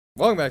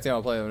Welcome back to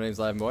I'll Play. My name's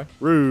Live Boy.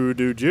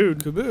 Rude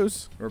Jude.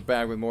 Caboose. We're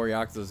back with more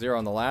Yakuza 0.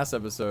 On the last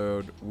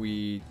episode,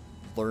 we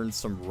learned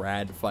some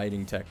rad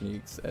fighting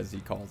techniques, as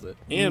he calls it.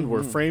 And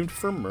we're framed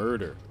for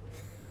murder.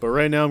 But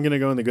right now I'm going to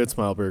go in the Good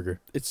Smile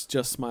Burger. It's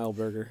just Smile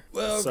Burger.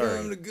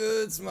 Welcome to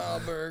Good Smile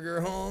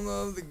Burger, home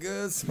of the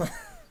Good Smile.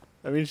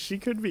 I mean, she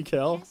could be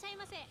Kel.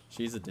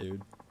 She's a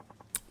dude.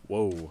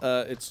 Whoa.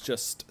 It's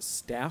just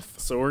staff.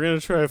 So we're going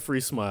to try a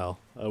free smile.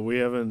 We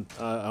haven't,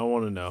 I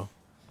want to know.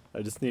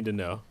 I just need to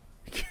know.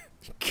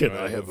 Can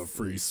I have a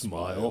free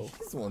smile?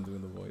 He's the one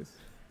doing the voice.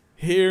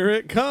 Here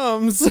it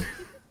comes. That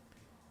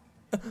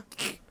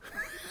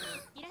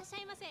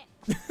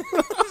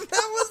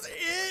was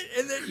it,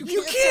 and then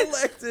you can't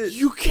select it.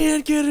 You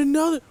can't get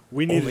another.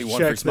 We need Only to one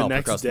check free smile the per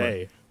next customer.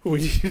 day. We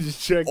need to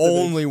check the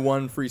Only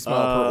one free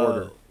smile per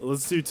order.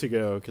 Let's do to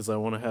go because I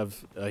want to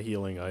have a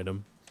healing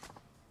item.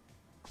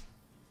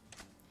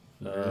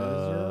 Here's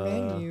your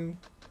menu.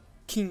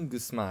 King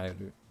Smile.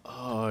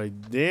 Oh,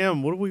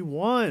 damn. What do we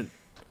want?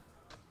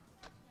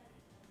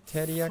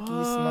 Teriyaki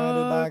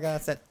Smile Burger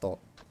Setto.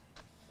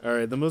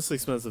 Alright, the most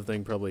expensive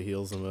thing probably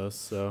heals the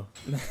most, so.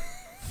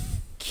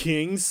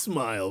 King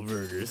Smile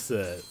Burger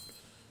set.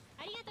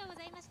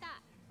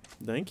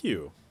 Thank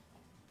you.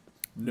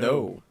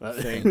 No.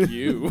 Thank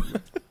you.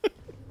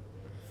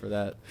 For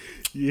that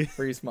Yeah.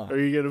 free smile. Are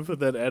you going to put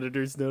that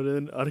editor's note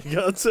in?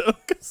 Arigato?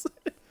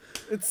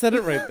 It said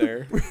it right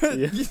there.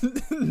 Yeah.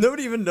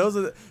 Nobody even knows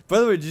it. By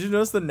the way, did you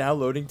notice the now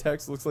loading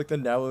text looks like the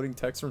now loading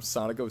text from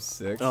Sonic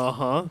 06?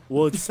 Uh-huh.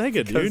 Well, it's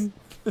Sega, dude.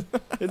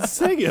 It's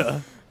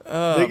Sega.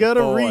 Oh, They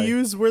gotta boy.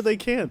 reuse where they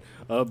can.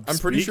 I'm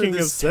pretty sure speaking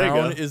this of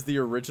town Sega. is the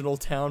original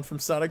town from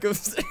Sonic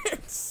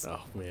 06.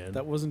 Oh, man.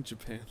 That wasn't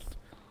Japan.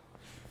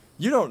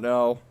 You don't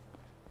know.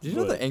 Did you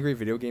know What? the Angry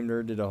Video Game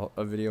Nerd did a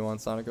video on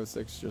Sonic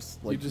 06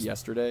 just like just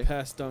yesterday?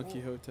 Past Don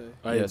Quixote.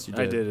 Yes, you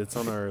I did. did. It's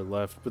on our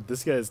left. But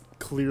this guy's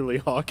clearly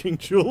hawking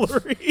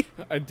jewelry.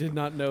 I did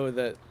not know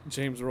that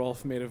James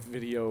Rolfe made a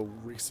video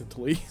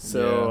recently.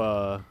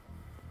 So,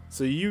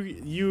 so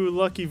you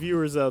lucky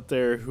viewers out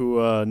there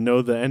who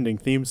know the ending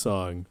theme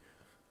song,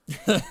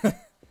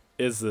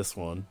 is this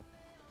one?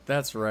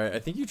 That's right. I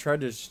think you tried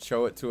to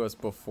show it to us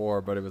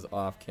before, but it was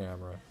off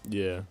camera.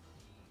 Yeah.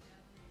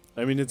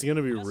 I mean, it's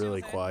gonna be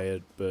really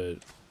quiet, but.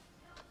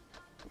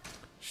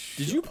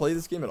 Did you play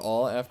this game at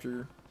all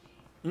after?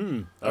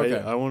 Okay.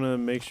 I want to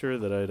make sure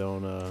that I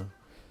don't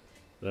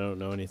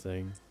know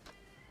anything.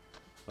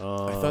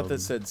 I thought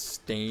that said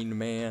Stain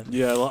Man.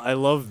 Yeah, I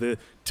love the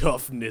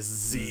toughness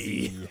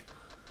Z.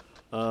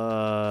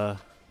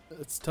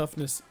 It's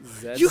toughness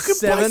Z. You can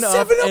buy 7 Up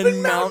 7 Up and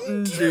and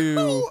Mountain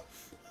Dew.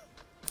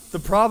 The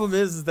problem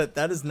is that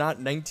is not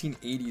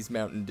 1980s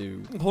Mountain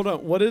Dew. Hold on.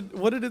 What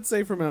did it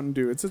say for Mountain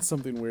Dew? It said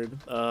something weird.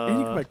 And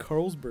you can buy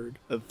Carlsberg.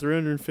 A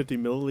 350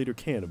 milliliter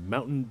can of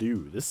Mountain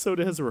Dew. This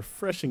soda has a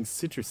refreshing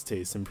citrus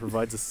taste and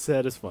provides a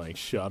satisfying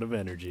shot of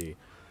energy.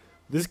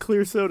 This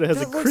clear soda has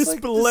That a looks crisp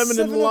like the lemon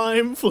and 7 Up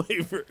lime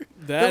flavor.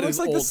 That looks is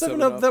like the old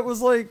 7 Up that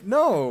was like,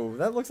 no,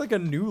 that looks like a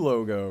new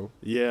logo.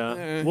 Yeah.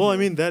 Eh. Well, I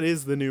mean, that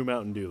is the new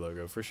Mountain Dew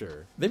logo for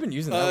sure. They've been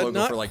using that logo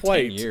not for like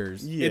quite. 10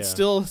 years. Yeah. It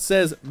still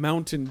says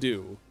Mountain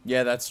Dew.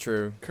 Yeah, that's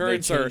true.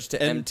 Currents they are changed to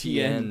MTN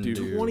MTN Dew.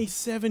 Dew.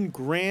 27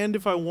 grand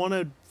if I want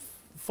to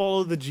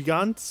follow the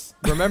Gigants.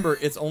 Remember,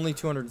 it's only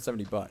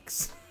 270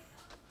 bucks.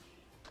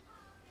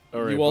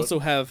 All right, You but- also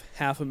have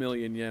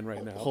 500,000 yen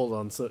right now. Hold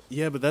on. So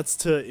yeah, but that's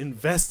to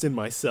invest in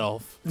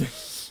myself.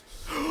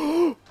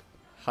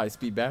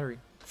 High-speed battery.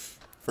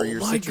 For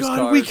your Oh my citrus god,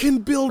 cars we can or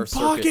build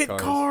circuit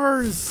pocket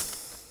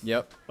cars.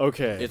 Yep.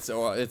 Okay.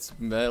 It's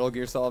Metal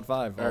Gear Solid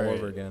 5 all right.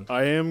 over again.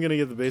 I am gonna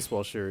get the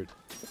baseball shirt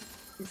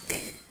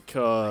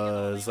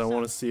because I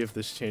want to see if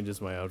this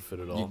changes my outfit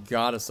at all. You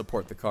gotta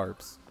support the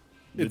Carps.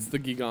 It's the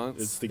Gigants.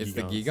 It's the It's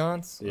Gigants. the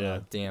Gigants? Yeah.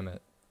 Oh, damn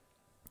it.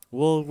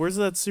 Well, where's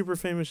that super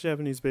famous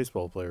Japanese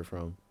baseball player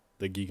from?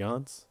 The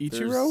Gigants?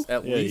 Ichiro? There's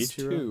at Yeah, least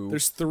Ichiro. 2.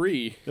 There's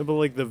 3. No, but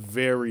like the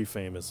very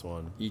famous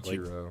one. Like,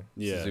 Ichiro.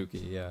 yeah. Suzuki,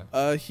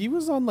 yeah. He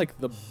was on like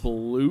the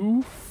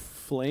Blue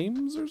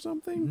Flames or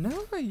something.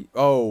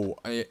 No,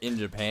 in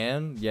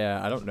Japan?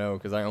 Yeah, I don't know,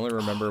 because I only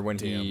remember when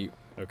he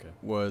okay.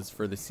 was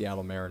for the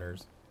Seattle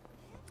Mariners.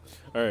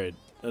 All right.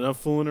 Enough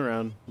fooling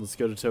around. Let's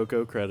go to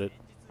Toko Credit.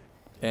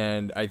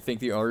 And I think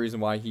the only reason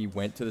why he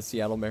went to the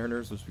Seattle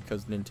Mariners was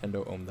because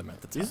Nintendo owned them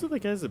at the time. These are the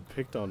guys that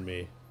picked on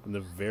me in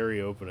the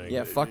very opening.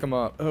 Yeah, fuck them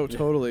up. Oh,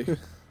 totally.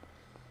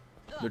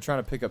 They're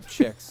trying to pick up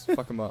chicks.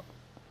 Fuck them up.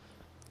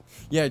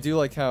 Yeah, I do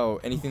like how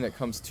anything that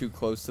comes too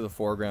close to the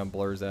foreground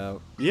blurs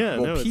out. Yeah,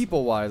 Well, no,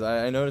 people-wise,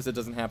 I notice it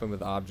doesn't happen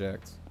with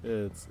objects.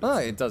 it's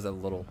It does a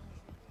little.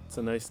 it's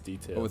a nice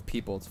detail. But with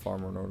people, it's far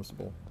more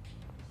noticeable.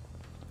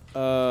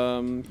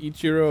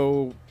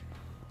 Ichiro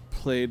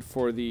played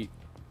for the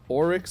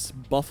Oryx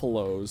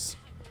Buffaloes,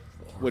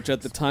 which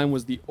at the time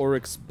was the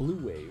Oryx Blue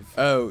Wave.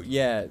 Oh,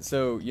 yeah.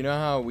 So, you know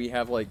how we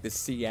have, like, the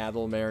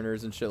Seattle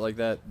Mariners and shit like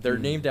that? They're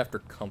named after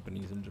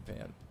companies in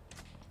Japan.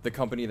 The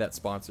company that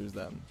sponsors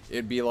them.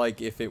 It'd be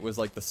like if it was,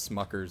 like, the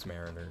Smuckers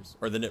Mariners.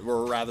 Or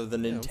rather, the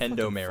Yeah, I'm Nintendo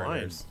fucking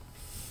Mariners.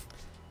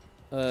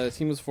 The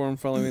team was formed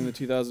following the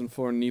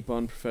 2004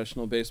 Nippon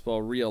Professional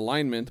Baseball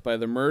realignment by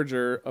the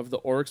merger of the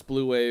Oryx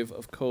Blue Wave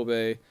of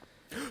Kobe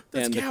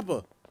That's and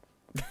Kappa.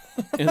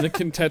 and the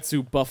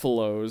Kintetsu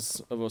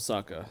Buffaloes of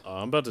Osaka.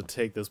 I'm about to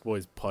take this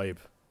boy's pipe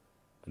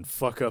and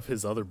fuck up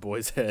his other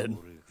boy's head.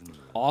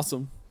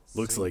 Awesome.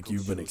 Looks like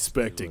you've been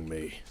expecting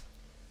me.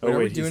 Wait, are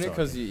we he's doing it talking.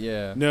 because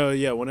yeah, No,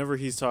 yeah, whenever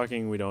he's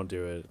talking, we don't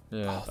do it.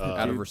 yeah, Oh,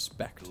 out of dude.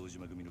 respect.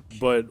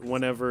 But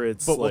whenever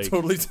it's But like...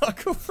 we'll totally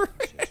talk over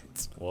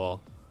it.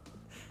 Well,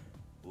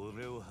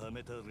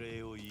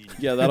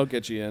 Yeah, that'll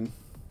get you in.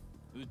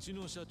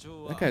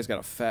 That guy's got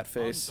a fat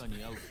face.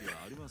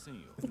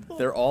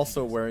 They're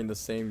also wearing the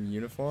same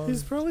uniform.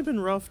 he's probably been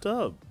roughed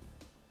up.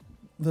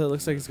 That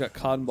looks like he's got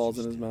cotton balls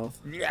in his mouth.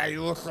 Yeah, he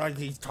looks like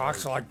he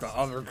talks like the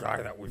other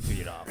guy that we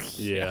beat up.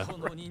 Yeah. We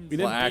Well,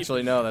 didn't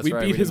actually, no, that's we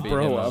right. beat his didn't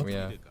bro him up.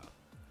 Yeah.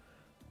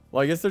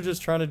 Well, I guess they're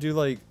just trying to do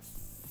like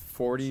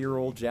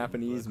 40-year-old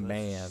Japanese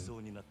man.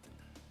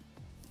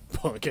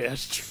 Punk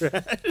ass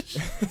trash.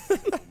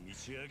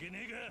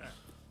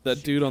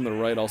 That dude on the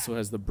right also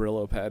has the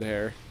Brillo pad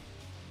hair.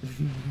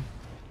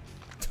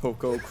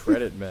 Toko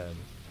credit men.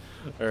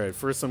 Alright,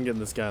 first I'm getting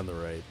this guy on the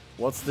right.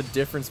 What's the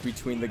difference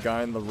between the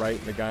guy on the right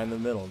and the guy in the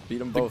middle? Beat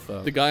them both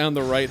up. The guy on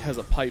the right has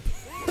a pipe.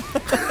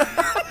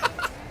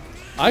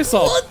 I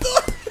saw. What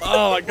the?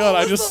 Oh my god!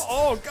 I just.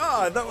 Oh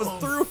god, that was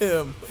through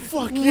him.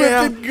 Fuck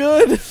yeah. yeah.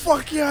 Good.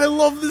 Fuck yeah, I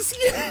love this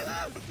game.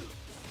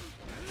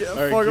 Yeah,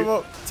 Alright, fuck gi- him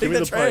up. give Take me the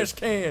the trash pipe.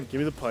 can. Give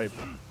me the pipe.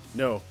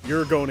 No,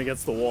 you're going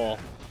against the wall.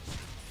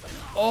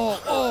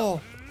 Oh.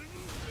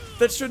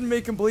 That shouldn't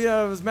make him bleed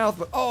out of his mouth,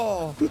 but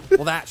oh.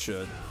 Well, that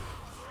should.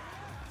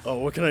 Oh,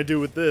 what can I do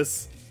with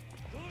this?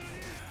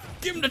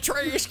 Give him the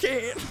trash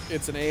can.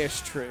 It's an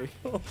ashtray.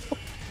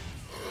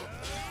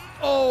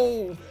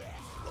 Oh.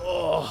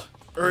 Oh,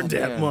 earn Oh,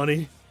 that man.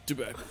 money.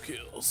 Tobacco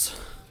kills.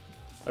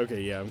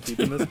 Okay, yeah, I'm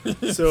keeping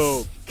this.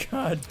 So,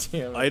 God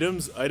damn it.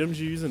 items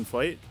you use in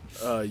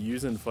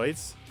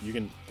fights, you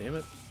can, damn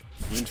it,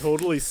 you can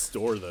totally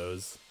store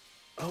those.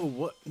 Oh,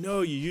 what?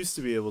 No, you used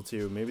to be able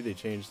to. Maybe they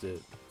changed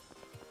it.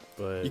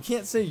 But You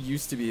can't say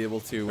used to be able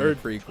to in Or- a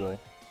prequel.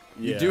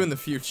 yeah. You do in the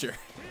future.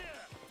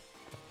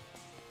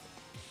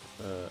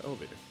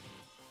 Elevator.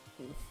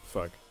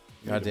 Fuck.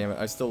 God damn it!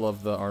 I still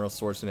love the Arnold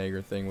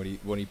Schwarzenegger thing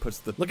when he puts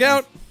the Look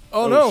out!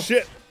 Oh, no!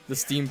 Shit. The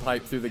steam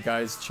pipe through the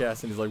guy's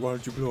chest, and he's like, "Why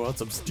don't you blow out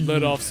some steam?"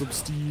 Let off some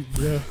steam.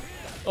 Yeah.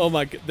 Oh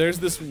my god! There's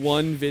this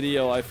one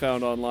video I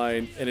found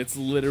online, and it's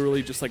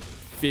literally just like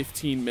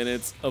 15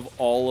 minutes of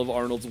all of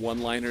Arnold's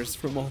one-liners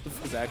from all of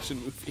his action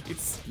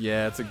movies.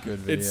 Yeah, it's a good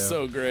video. It's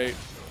so great.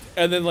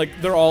 And then like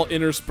they're all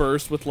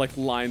interspersed with like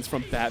lines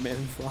from Batman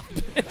and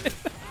Robin.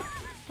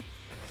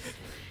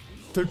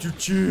 Don't you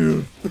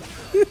chill?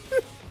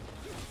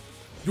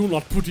 You're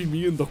not putting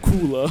me in the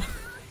cooler.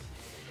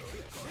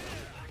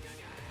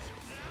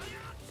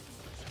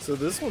 So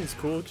this one's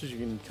cool because you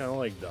can kind of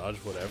like dodge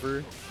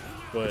whatever.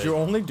 But You're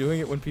only doing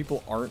it when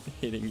people aren't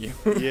hitting you.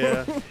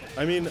 yeah,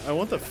 I mean, I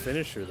want the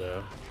finisher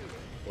though.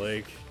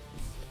 Like,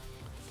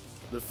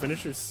 the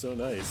finisher's so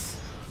nice.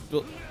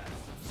 Well,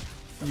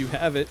 you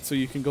have it, so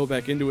you can go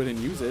back into it and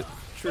use it.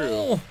 True.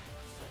 Oh.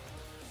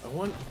 I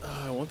want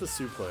the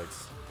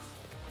suplex.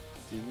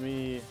 Give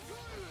me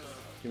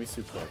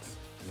suplex.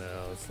 No,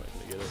 it's not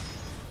gonna get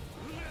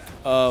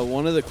it.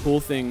 One of the cool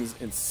things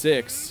in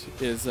 6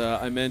 is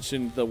I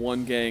mentioned the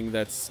one gang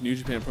that's New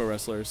Japan Pro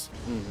Wrestlers.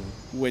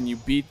 When you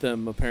beat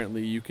them,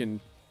 apparently you can.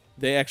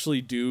 They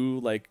actually do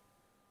like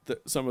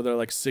some of their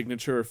like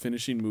signature or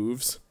finishing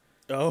moves,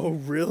 Oh,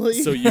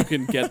 really? so you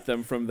can get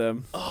them from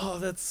them. Oh,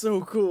 that's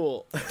so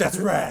cool. That's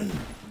rad.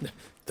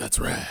 That's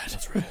rad.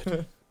 That's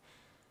rad.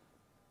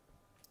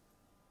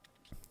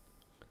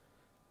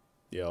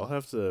 Yeah, I'll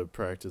have to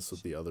practice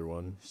with the other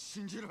one.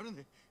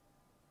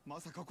 What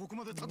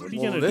are you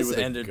Well, gonna do this with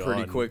a ended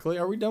pretty gun? quickly.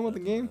 Are we done with the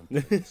game?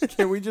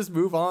 Can we just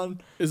move on?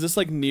 Is this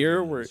like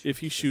near where if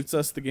he shoots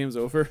us, the game's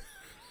over?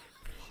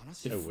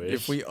 I wish.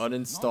 If we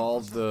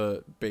uninstall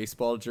the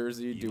baseball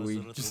jersey, do we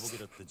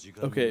just?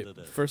 Okay,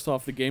 first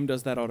off, the game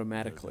does that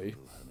automatically.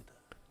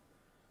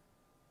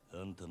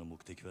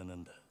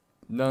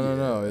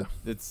 No.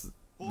 It's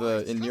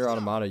in Nier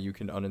Automata you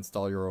can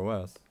uninstall your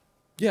OS.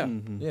 Yeah.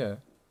 Yeah.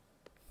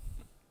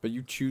 But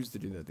you choose to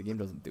do that. The game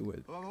doesn't do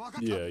it.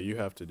 Yeah, you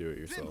have to do it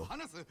yourself.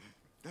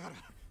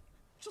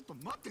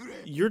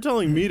 You're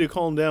telling me to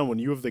calm down when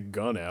you have the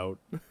gun out.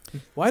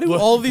 Why do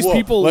all these Whoa,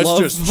 people let's love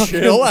just fucking-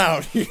 chill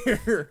out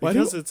here.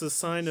 Because it's a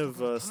sign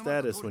of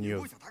status when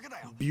you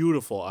have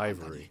beautiful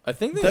ivory. I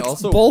think they That's,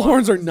 also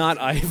bullhorns are not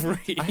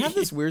ivory. I have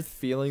this weird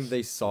feeling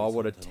they saw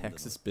what a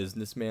Texas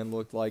businessman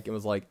looked like and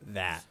was like,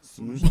 that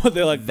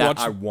They're like that watch,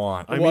 I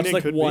want. I mean, watch it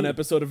like could one be.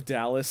 episode of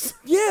Dallas.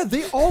 Yeah,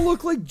 they all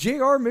look like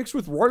JR mixed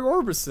with Roy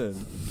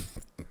Orbison.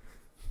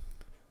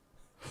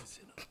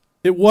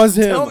 It was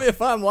him. Tell me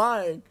if I'm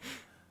lying.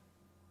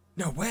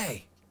 No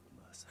way.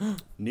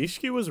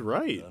 Nishiki was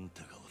right.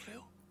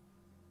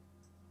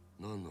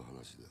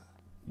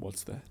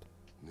 What's that?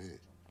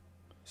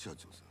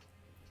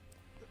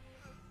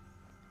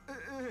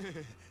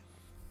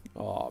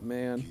 Oh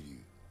man.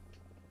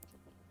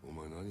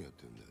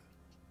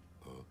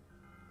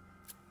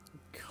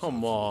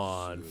 Come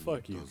on,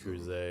 fuck you,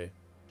 Kuze.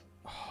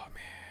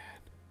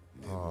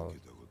 Oh,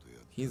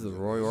 he's the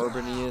Roy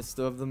Orbaniest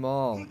of them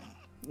all.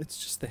 It's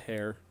just the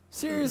hair.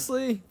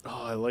 Seriously?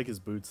 Oh, I like his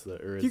boots.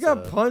 You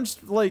got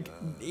punched like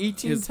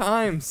 18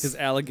 times. His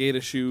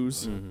alligator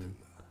shoes.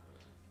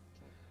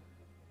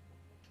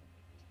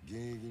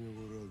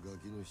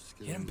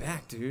 Get him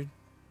back, dude.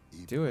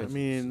 Do it. I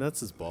mean, that's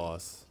his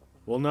boss.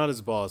 Well, not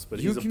his boss, but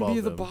you he's can above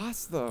be the him.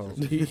 boss, though.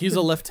 He's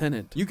a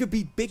lieutenant. You could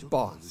be big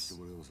boss.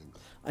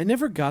 I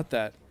never got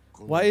that.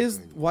 Why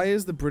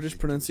is the British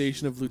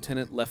pronunciation of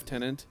lieutenant?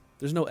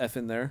 There's no F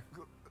in there.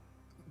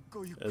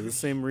 The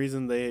same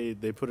reason they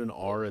put an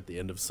R at the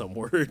end of some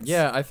words.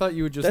 Yeah, I thought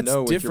you would just That's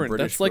know with your different.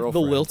 British That's like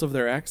girlfriend. the lilt of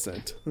their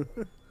accent.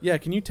 Yeah,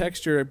 can you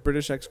text your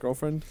British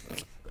ex-girlfriend?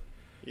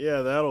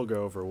 Yeah, that'll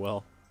go over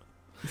well.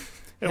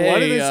 And why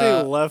do Hey, they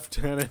say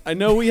lieutenant? I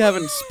know we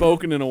haven't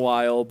spoken in a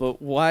while,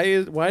 but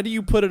why do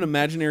you put an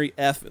imaginary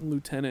F in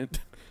lieutenant?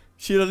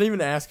 She doesn't even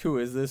ask who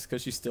is this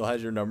because she still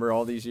has your number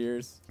all these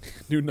years.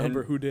 New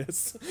number, who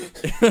dis?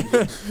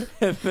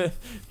 And then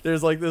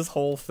there's like this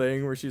whole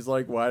thing where she's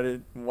like, why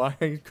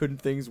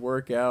couldn't things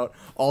work out?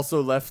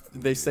 Also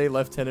they say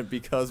lieutenant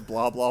because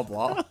blah blah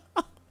blah.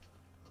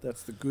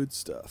 That's the good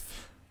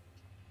stuff.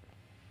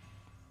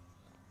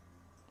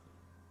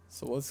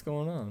 So what's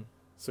going on?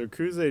 So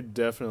Kuze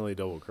definitely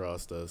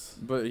double-crossed us.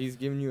 But he's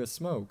giving you a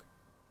smoke.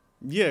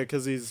 Yeah,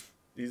 because he's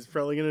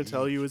probably going to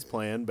tell you his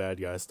plan, bad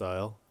guy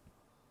style.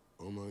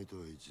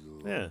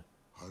 Yeah.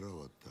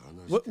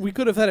 What, we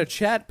could have had a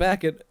chat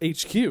back at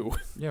HQ. Yeah,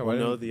 Well, why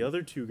no, didn't- the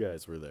other two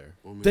guys were there.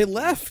 They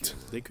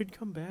left. They could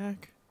come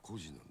back.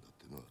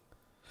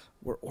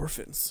 We're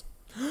orphans.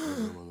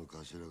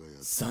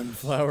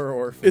 Sunflower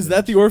Orphan. Is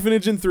that the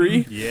orphanage in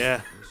 3?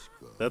 Yeah.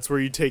 That's where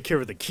you take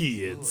care of the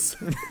kids.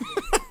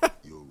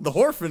 the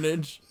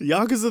orphanage?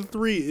 Yakuza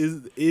 3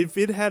 is, if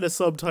it had a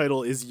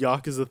subtitle, is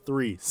Yakuza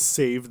 3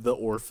 Save the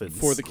Orphans.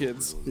 For the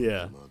kids.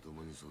 Yeah.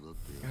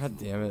 God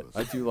damn it.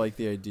 I do like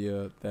the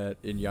idea that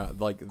in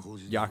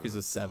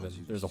Yakuza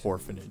 7, there's a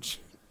orphanage.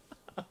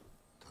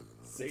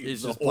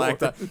 It's just Black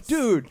Dynamite.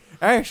 Dude,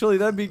 actually,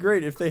 that'd be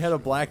great if they had a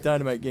Black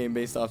Dynamite game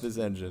based off this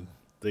engine.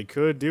 They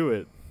could do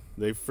it.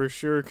 They for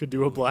sure could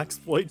do a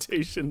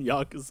blaxploitation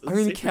Yakuza. I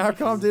mean, series.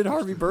 Capcom did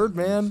Harvey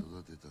Birdman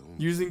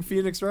using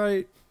Phoenix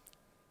Wright.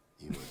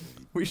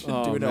 We should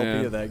do an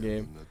LP of that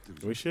game.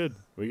 We should.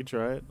 We could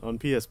try it on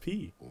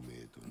PSP.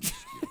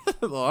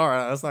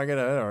 Alright, let's not get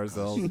ahead of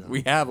ourselves.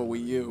 We have a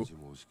Wii U.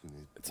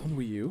 It's on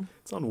Wii U.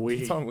 It's on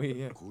Wii. It's on Wii,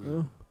 yeah.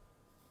 Oh.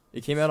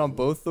 It came out on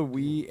both the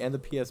Wii and the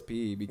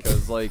PSP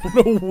because, like,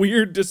 What a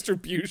weird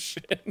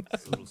distribution.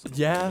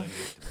 yeah.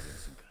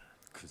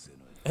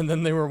 And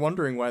then they were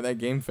wondering why that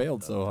game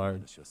failed so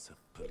hard.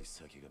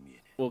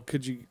 Well,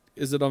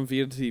 is it on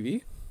Vita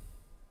TV?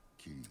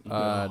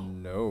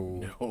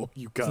 No. Oh,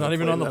 you It's got. not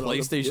even on the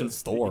PlayStation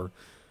Store.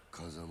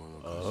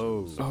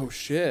 Oh. Oh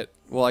shit.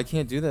 Well, I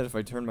can't do that if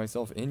I turn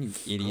myself in, you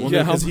idiot. Well,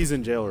 Yeah, because he's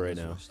in jail right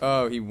now.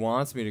 Oh, he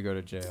wants me to go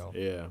to jail.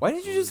 Yeah. Why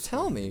didn't you just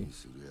tell me?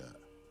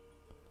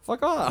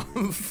 Fuck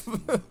off.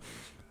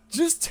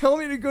 Just tell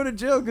me to go to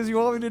jail because you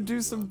want me to do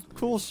some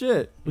cool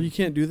shit. Well, you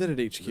can't do that at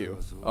HQ.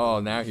 Oh,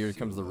 now here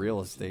comes the real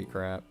estate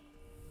crap.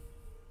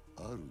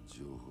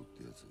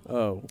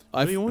 Oh,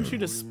 I want you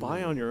to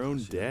spy on your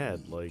own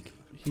dad. Like,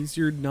 he's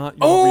not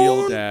your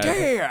real dad.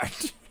 Dad!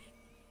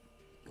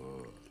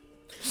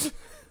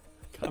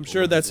 I'm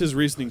sure that's his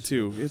reasoning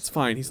too. It's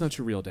fine. He's not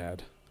your real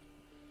dad,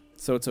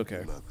 so it's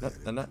okay.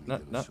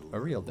 Not a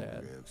real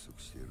dad.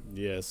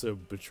 yeah. So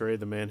betray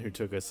the man who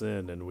took us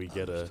in, and we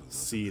get a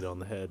seat on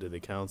the head of the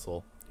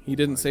council. He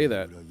didn't say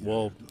that.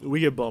 Well, we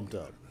get bumped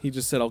up. He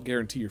just said, "I'll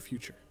guarantee your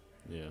future,"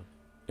 Yeah.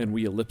 and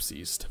we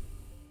ellipsed.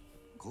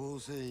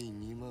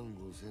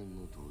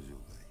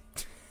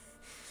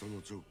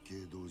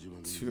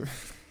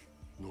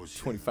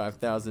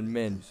 25,000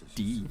 men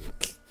deep.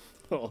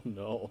 Oh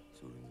no.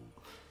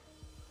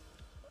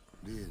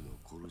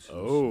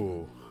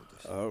 Oh.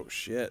 Oh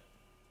shit.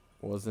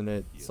 Wasn't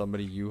it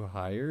somebody you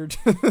hired?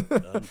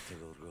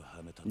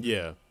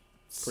 Yeah.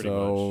 Pretty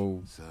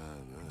so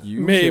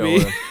you Maybe.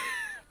 kill him.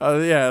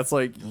 Yeah, it's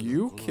like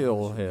you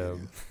kill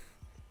him.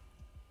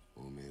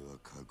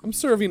 I'm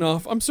serving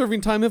off. I'm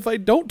serving time if I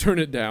don't turn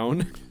it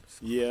down.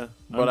 Yeah.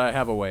 But I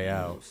have a way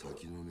out.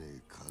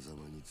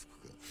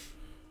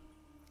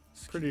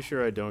 Pretty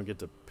sure I don't get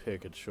to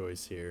pick a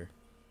choice here.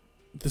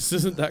 This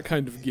isn't that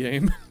kind of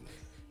game.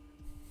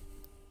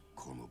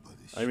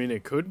 I mean,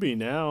 it could be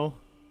now.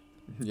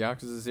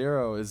 Yakuza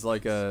 0 is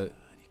like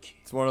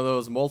it's one of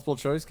those multiple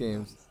choice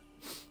games.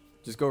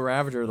 Just go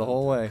Ravager the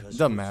whole way.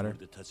 Doesn't matter.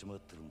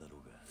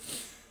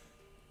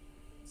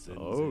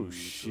 Oh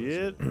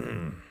shit.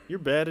 You're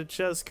bad at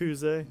chess,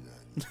 Kuze.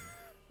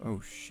 Oh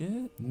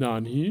shit.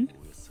 Nani?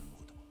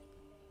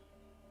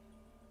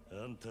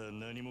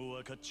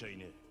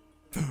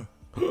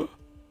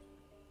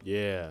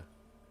 Yeah.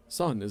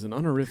 Son is an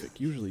honorific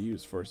usually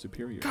used for a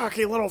superior.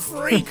 Cocky little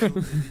freak.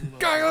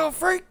 Guy little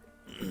freak.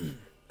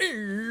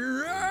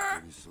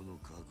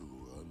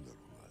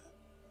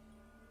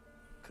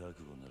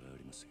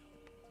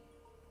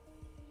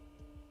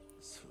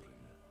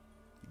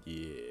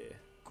 Yeah.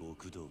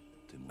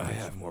 I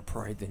have more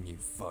pride than you,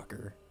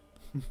 fucker.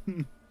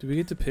 Do we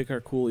get to pick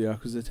our cool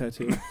Yakuza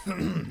tattoo?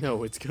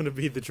 No, it's gonna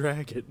be the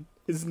dragon.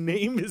 His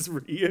name is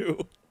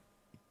Ryu.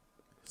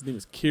 His name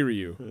is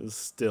Kiryu.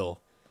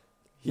 Still.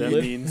 He That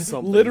means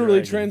something. Literally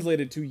dragon.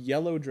 translated to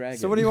yellow dragon.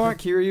 So what do you want,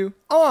 Kiryu?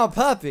 I want a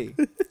puppy.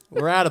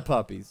 We're out of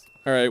puppies.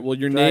 All right, well,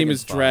 your name Dragon's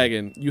is fine.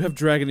 Dragon. You have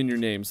Dragon in your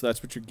name, so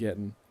that's what you're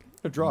getting. I'm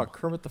gonna draw a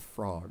Kermit the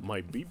Frog.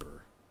 My beeper.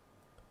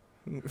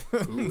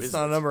 It's is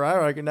not a it? number I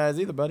recognize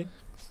either, buddy.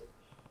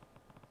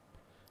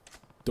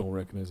 Don't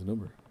recognize the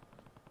number.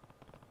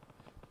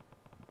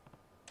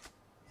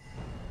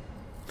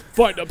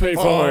 Find a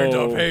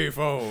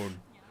payphone.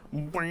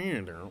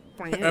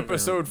 payphone.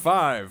 Episode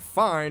 5.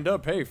 Find a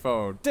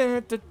payphone.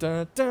 Dun, dun,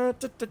 dun, dun,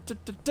 dun, dun,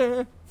 dun,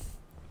 dun.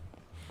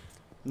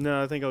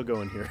 No, I think I'll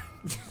go in here.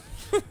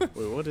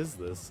 Wait, what is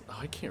this? Oh,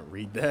 I can't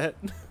read that.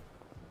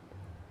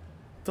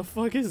 The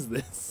fuck is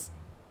this?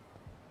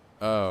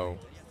 Oh.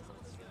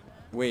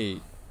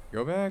 Wait.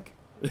 Go back.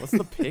 What's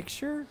the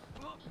picture?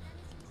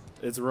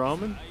 It's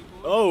ramen?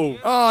 Oh!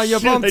 Oh, you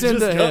shit, bumped I just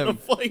into got in a him.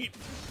 fight.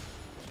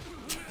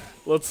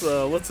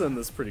 Let's end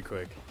this pretty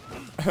quick.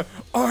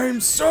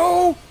 I'm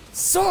so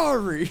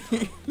sorry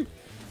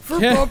for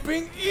Yeah.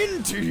 bumping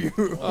into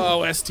you.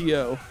 Oh,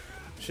 STO.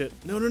 Shit.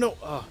 No.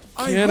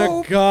 I Can a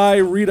hope, guy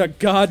read a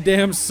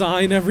goddamn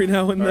sign every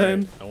now and then?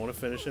 Alright, I want to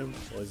finish him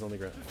while he's on the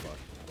ground. Fuck.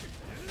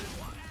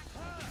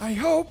 I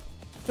hope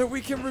that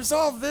we can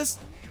resolve this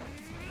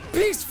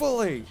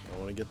peacefully. I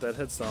want to get that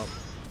head stomp.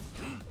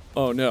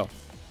 Oh, no.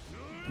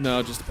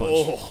 No, just a punch.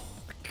 Oh,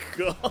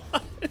 God.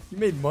 You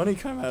made money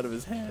come out of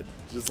his head.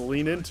 Just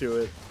lean into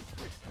it.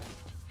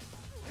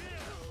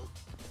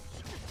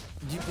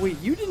 Wait,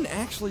 you didn't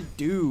actually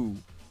do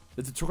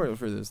the tutorial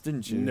for this,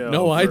 didn't you?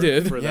 No, I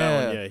did. For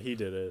that one, Yeah. yeah, he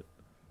did it.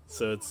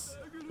 So it's...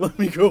 Let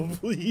me go,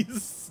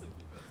 please.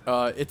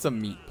 It's a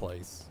meat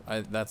place.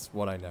 That's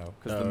what I know.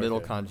 Because the middle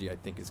okay. kanji, I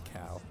think, is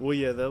cow. Well,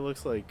 yeah, that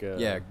looks like...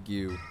 Yeah,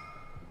 gyu.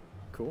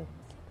 Cool.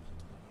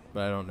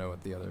 But I don't know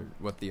what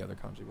the other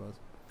kanji was.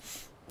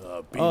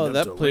 Being Oh, up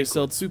that to place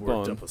sold liquids soup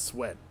worked on. up a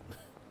sweat.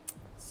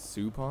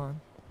 Supon?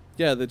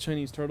 Yeah, the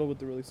Chinese turtle with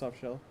the really soft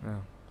shell.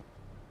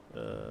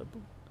 Oh.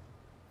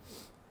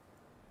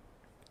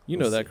 You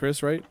know Let's that, see.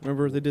 Chris, right?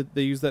 Remember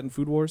they used that in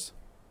Food Wars?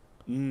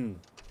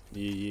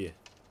 Yeah.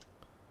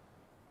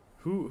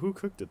 Who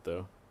cooked it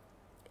though?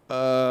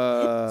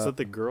 Uh, Is that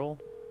the girl?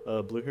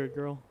 Blue-haired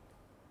girl?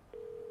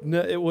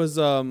 no, it was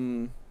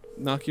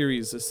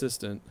Nakiri's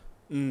assistant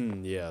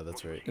Yeah,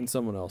 that's right. and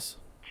someone else.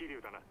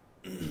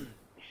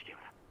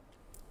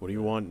 What do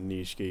you want,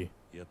 Nishiki?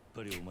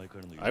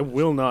 I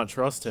will not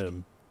trust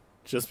him,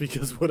 just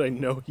because what I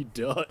know he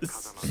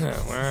does.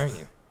 Where are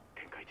you?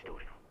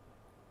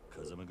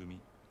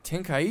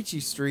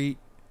 Tenkaichi Street.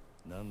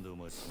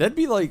 That'd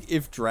be like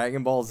if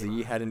Dragon Ball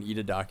Z had an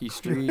Itadaki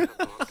Street.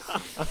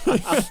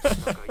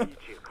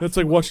 That's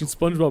like watching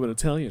SpongeBob in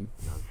Italian.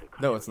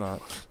 No, it's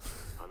not.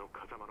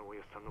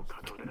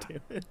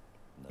 Damn it.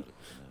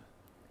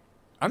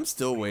 I'm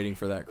still waiting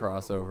for that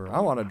crossover. I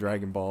want a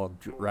Dragon Ball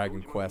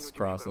Dragon Quest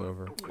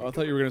crossover. Oh, I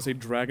thought you were gonna say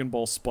Dragon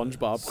Ball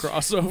SpongeBob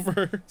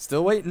crossover.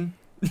 Still waiting.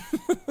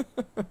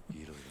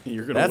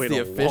 You're gonna That's wait the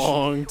a official-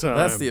 long time.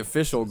 That's the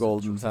official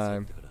golden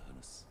time.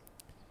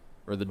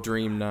 Or the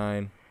Dream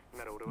 9.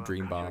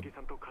 Dream Bob.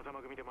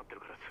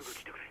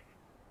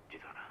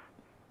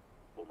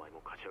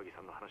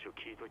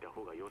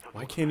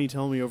 Why can't he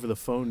tell me over the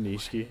phone,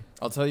 Nishiki?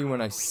 I'll tell you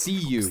when I see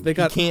you. They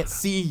got- He can't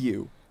see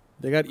you.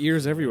 They got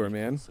ears everywhere,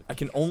 man. I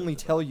can only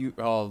tell you.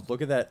 Oh,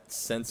 look at that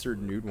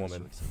censored nude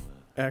woman.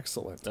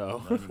 Excellent.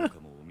 Oh.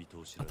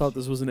 I thought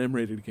this was an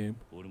M-rated game.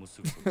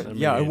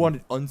 Yeah, I mean,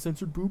 wanted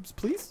uncensored boobs,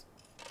 please.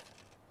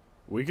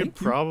 We could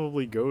Thank you.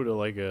 probably go to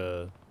like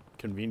a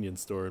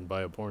convenience store and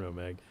buy a porno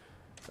mag.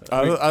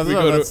 I was we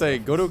about go to to- say,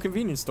 go to a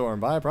convenience store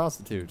and buy a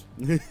prostitute.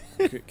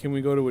 Can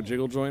we go to a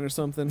jiggle joint or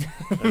something?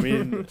 I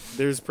mean,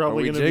 there's Are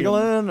probably we gonna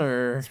jiggling be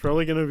or it's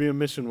probably gonna be a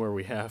mission where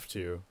we have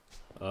to.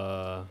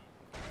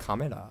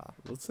 Kameda?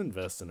 Let's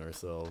invest in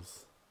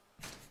ourselves.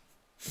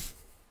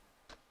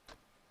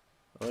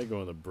 I like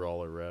going the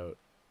brawler route.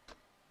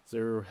 Is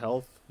there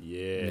health?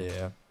 Yeah.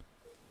 Yeah.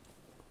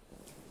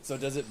 So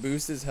does it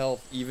boost his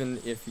health even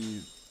if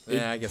he?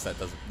 I guess that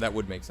doesn't. That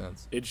would make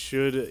sense. It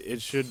should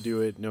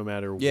do it no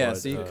matter Yeah, what.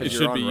 see, It because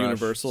should be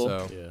universal.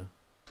 So,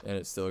 yeah. and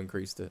it still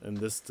increased it. And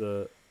this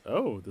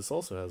oh, this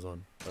also has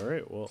one. All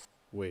right. Well,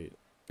 wait.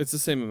 It's the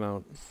same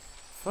amount.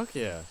 Fuck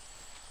yeah.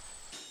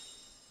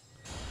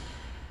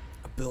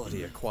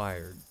 Ability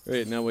acquired.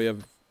 Wait, now we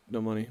have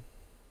no money.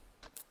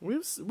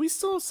 We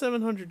still have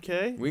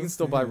 700k. We can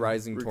still buy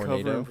Rising Recover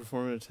Tornado and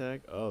perform an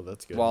attack. Oh,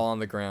 that's good. while on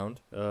the ground.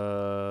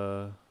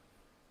 So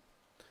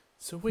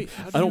wait,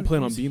 how do I don't you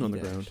plan on use being on the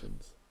heat ground.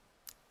 actions?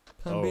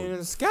 I'm being in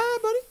the sky,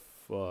 buddy.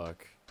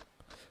 Fuck.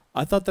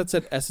 I thought that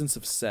said essence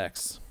of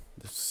sex.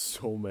 There's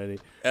so many.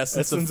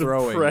 Essence of Essence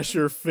throwing.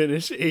 pressure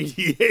finish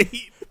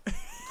 88.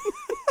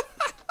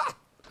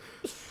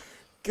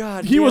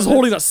 God, He damn, was that's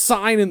holding a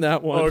sign in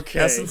that one. Okay.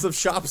 Essence of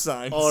shop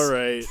signs. All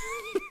right.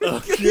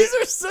 These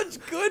are such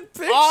good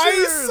pictures.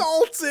 Eye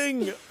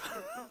salting.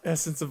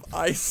 Essence of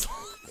ice.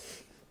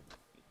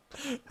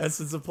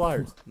 Essence of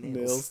pliers.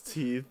 Nails,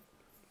 teeth.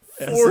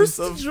 Essence Forced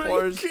of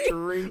forced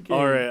drinking.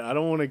 All right, I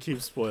don't want to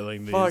keep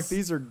spoiling these. Fuck,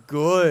 these are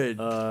good.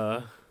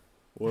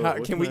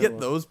 What Can we I get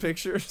want? those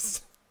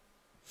pictures?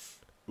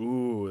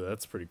 Ooh,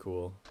 that's pretty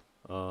cool.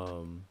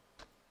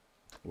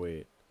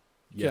 Wait.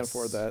 Can't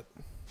afford that.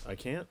 I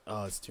can't?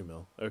 Oh, it's 2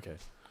 mil. Okay.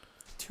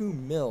 2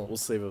 mil. We'll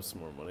save up some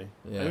more money.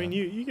 Yeah. I mean,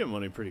 you get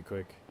money pretty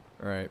quick.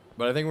 All right,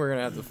 but I think we're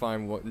gonna have to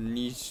find what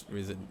niche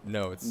is it?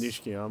 No, it's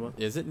Nishikiyama.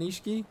 Is it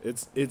Nishiki?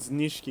 It's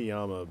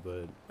Nishikiyama,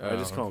 but I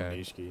just call him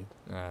Nishiki.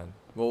 Well,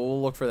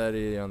 we'll look for that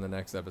on the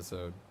next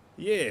episode.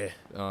 Yeah.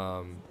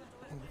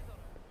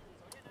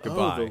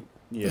 Goodbye.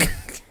 Yeah.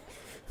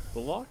 The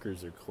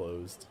lockers are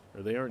closed,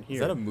 or they aren't here. Is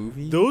that a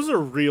movie? Those are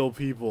real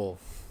people.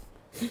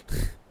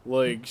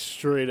 Like,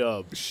 straight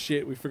up.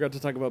 Shit, we forgot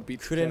to talk about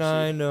Beat Couldn't Takeshi.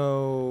 I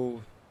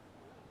know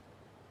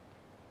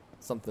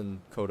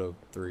something Kodo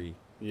 3?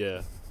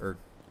 Yeah. Or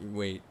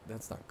wait,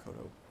 that's not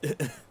Kodo.